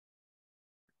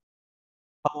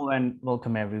Hello and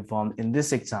welcome everyone. In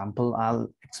this example,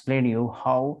 I'll explain you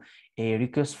how a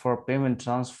request for payment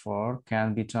transfer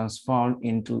can be transformed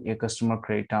into a customer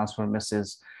credit transfer message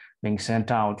being sent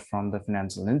out from the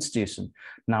financial institution.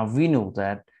 Now we know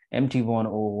that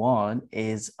MT101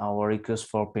 is our request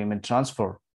for payment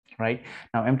transfer, right?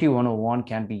 Now MT101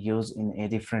 can be used in a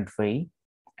different way,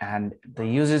 and the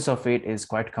uses of it is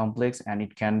quite complex and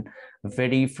it can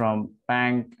vary from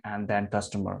bank and then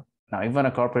customer. Now, even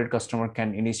a corporate customer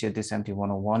can initiate this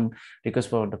MT101 request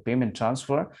for the payment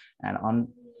transfer. And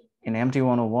in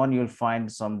MT101, you'll find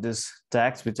some this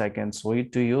tags, which I can show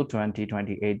it to you: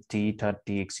 2028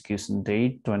 T30 execution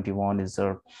date, 21 is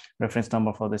the reference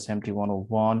number for this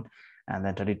MT101, and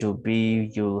then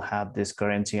 32B, you'll have this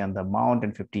currency and the amount,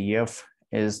 and 50F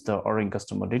is the ordering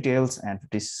customer details, and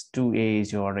 52A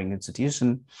is your ordering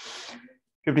institution.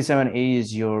 57A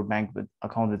is your bank with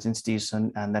account with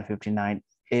institution, and then 59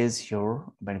 is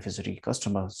your beneficiary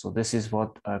customer. So this is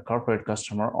what a corporate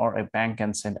customer or a bank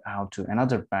can send out to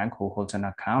another bank who holds an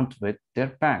account with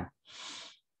their bank,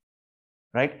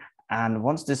 right? And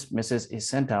once this message is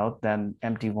sent out, then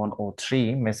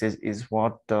MT103 message is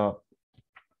what the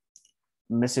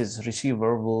message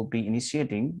receiver will be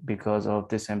initiating because of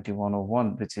this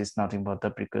MT101, which is nothing but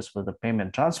the request for the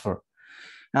payment transfer.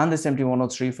 And this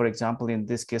MT103, for example, in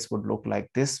this case would look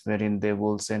like this, wherein they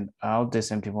will send out this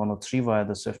MT103 via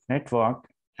the SWIFT network,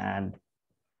 and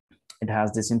it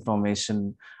has this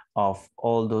information of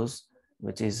all those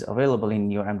which is available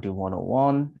in your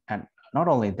MT101. And not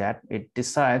only that, it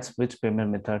decides which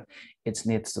payment method it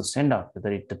needs to send out,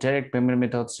 whether it's the direct payment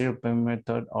method, serial payment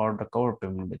method, or the cover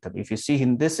payment method. If you see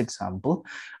in this example,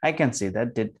 I can see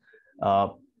that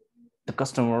the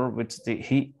customer, which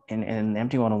in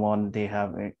MT101, they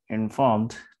have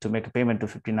informed to make a payment to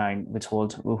 59,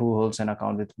 who holds an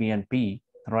account with BNP,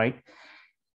 right?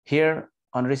 Here,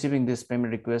 on receiving this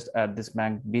payment request at this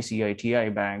bank, BCI-TI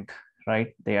bank,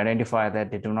 right, they identify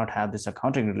that they do not have this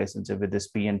accounting relationship with this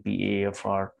BNP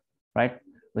AFR, right,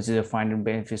 which is a final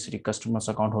beneficiary customer's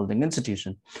account holding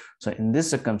institution. So in this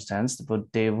circumstance,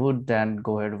 they would then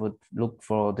go ahead with look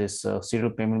for this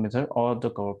serial payment method or the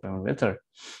cover payment method.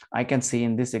 I can see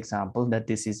in this example that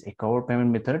this is a cover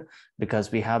payment method because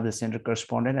we have the sender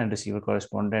correspondent and receiver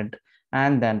correspondent,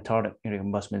 and then third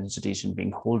reimbursement institution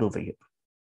being held over here,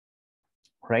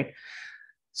 right?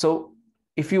 So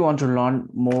if you want to learn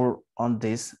more on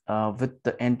this with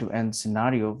the end-to-end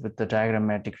scenario with the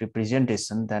diagrammatic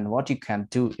representation, then what you can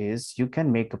do is you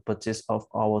can make a purchase of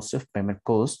our SWIFT payment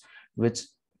course, which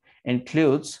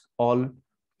includes all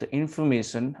the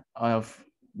information of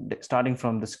starting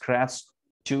from the scratch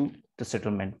to the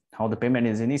settlement, how the payment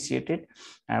is initiated,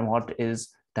 and what is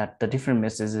that the different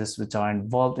messages which are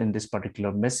involved in this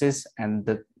particular message and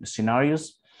the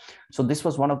scenarios. So this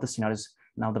was one of the scenarios.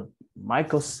 Now the my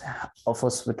course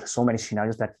offers with so many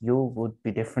scenarios that you would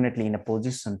be definitely in a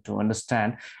position to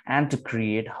understand and to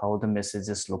create how the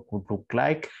messages would look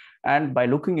like. And by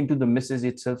looking into the message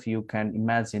itself, you can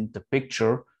imagine the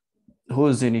picture, who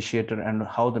is the initiator and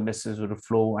how the message will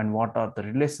flow, and what are the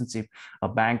relationship a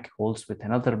bank holds with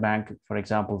another bank, for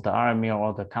example, the RMA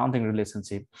or the accounting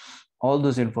relationship. All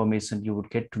those information you would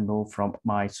get to know from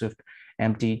my SWIFT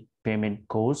MT payment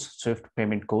course, SWIFT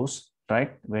payment course,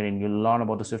 right? Wherein you learn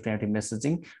about the SWIFT MT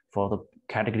messaging for the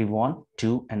category 1,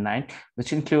 2, and 9,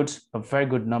 which includes a very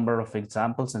good number of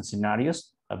examples and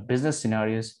scenarios, business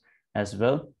scenarios as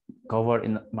well, covered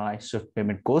in my SWIFT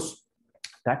payment course.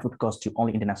 That would cost you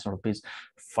only international rupees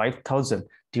 5,000.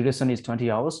 Duration is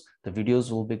 20 hours. The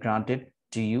videos will be granted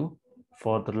to you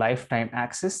for the lifetime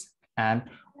access. And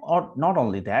or not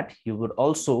only that, you would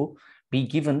also be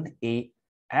given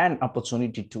an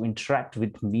opportunity to interact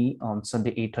with me on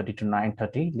Sunday 8:30 to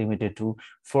 9:30, limited to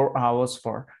 4 hours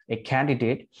for a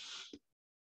candidate.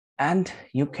 And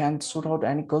you can sort out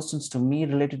any questions to me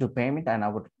related to payment, and I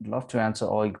would love to answer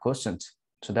all your questions.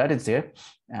 So that is there.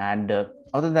 And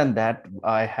other than that,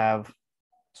 I have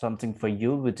something for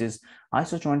you, which is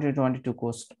ISO 2022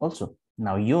 course also.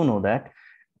 Now,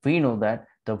 we know that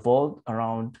the world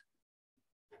around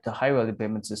the high value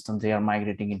payment system, they are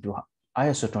migrating into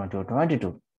ISO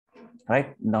 2022,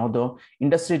 right? Now, the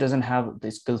industry doesn't have the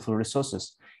skillful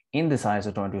resources in this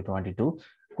ISO 2022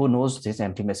 who knows this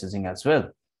MT messaging as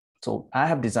well. So I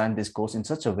have designed this course in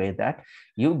such a way that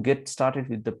you get started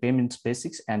with the payments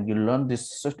basics and you learn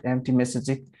this SWIFT MT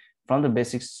messaging from the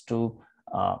basics to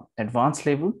advanced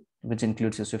level, which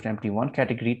includes your SWIFT MT1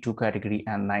 category, 2 category,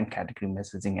 and 9 category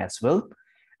messaging as well,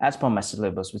 as per my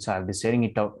syllabus, which I'll be sharing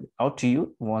it out to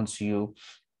you once you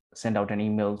send out an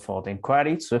email for the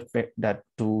inquiry, SWIFT that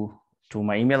to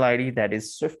my email ID, that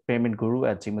is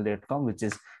swiftpaymentguru@gmail.com, which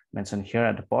is mentioned here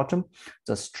at the bottom.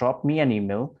 Just drop me an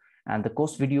email, and the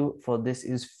course video for this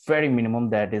is very minimum,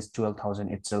 that is 12,000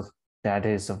 itself. That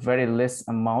is a very less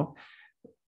amount,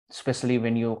 especially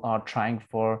when you are trying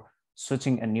for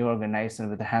switching a new organization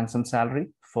with a handsome salary.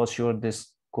 For sure,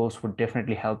 this course would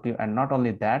definitely help you. And not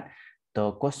only that,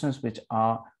 the questions which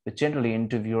generally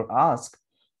interviewer ask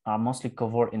are mostly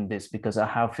covered in this, because I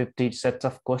have 50 sets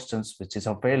of questions which is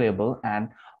available, and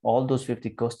all those 50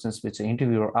 questions which the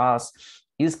interviewer asks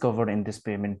is covered in this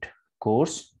payment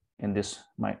course, in this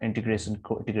my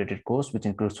integrated course, which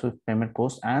includes payment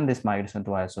course and this migration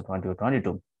to ISO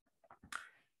 2022.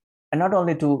 And not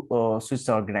only to switch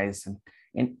the organization,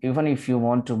 even if you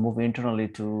want to move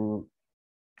internally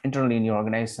in your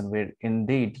organization, where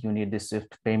indeed you need this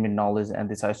Swift payment knowledge and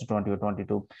this ISO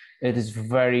 2022, it is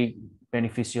very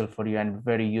beneficial for you and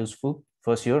very useful.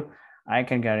 For sure, I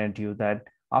can guarantee you that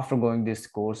after going this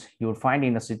course, you'll find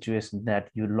in a situation that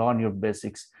you learn your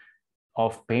basics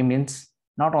of payments.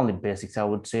 Not only basics, I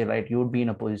would say, right, you would be in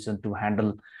a position to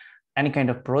handle any kind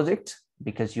of project,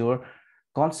 because your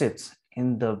concepts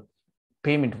in the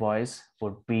payment wise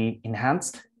would be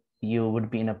enhanced. You would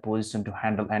be in a position to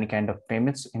handle any kind of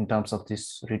payments in terms of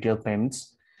these retail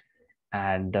payments.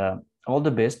 And all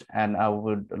the best, and I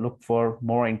would look for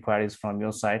more inquiries from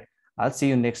your side. I'll see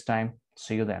you next time.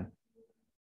 See you then.